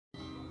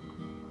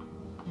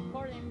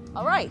morning.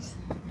 All right.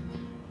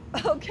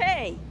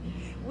 Okay.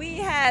 We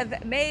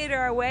have made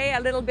our way a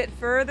little bit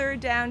further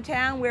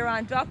downtown. We're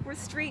on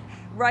Duckworth Street,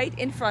 right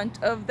in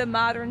front of the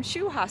Modern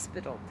Shoe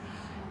Hospital.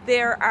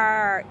 There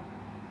are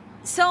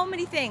so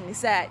many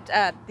things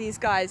that these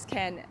guys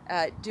can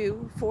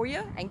do for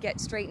you and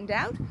get straightened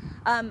out.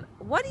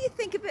 What do you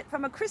think of it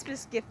from a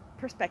Christmas gift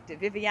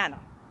perspective, Viviana?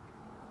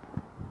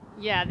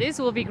 Yeah, this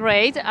will be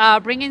great.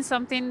 Bringing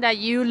something that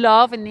you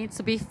love and needs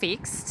to be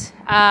fixed,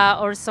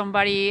 or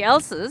somebody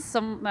else's,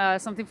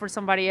 something for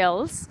somebody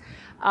else.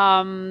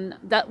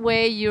 That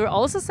way, you're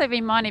also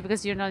saving money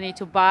because you don't need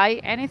to buy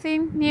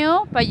anything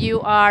new, but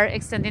you are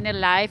extending a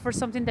life for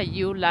something that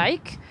you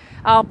like.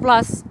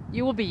 Plus,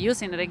 you will be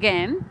using it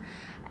again,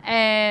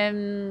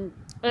 and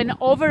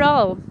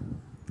overall,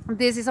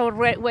 this is a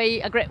great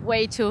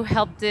way to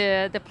help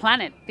the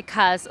planet,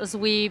 because as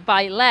we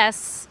buy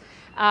less,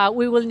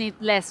 we will need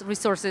less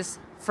resources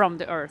from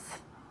the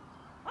earth.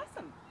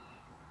 Awesome.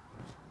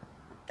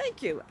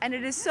 Thank you. And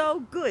it is so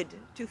good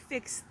to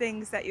fix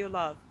things that you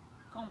love.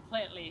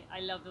 Completely.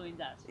 I love doing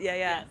that. Yeah.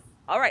 Yes.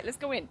 All right, let's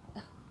go in.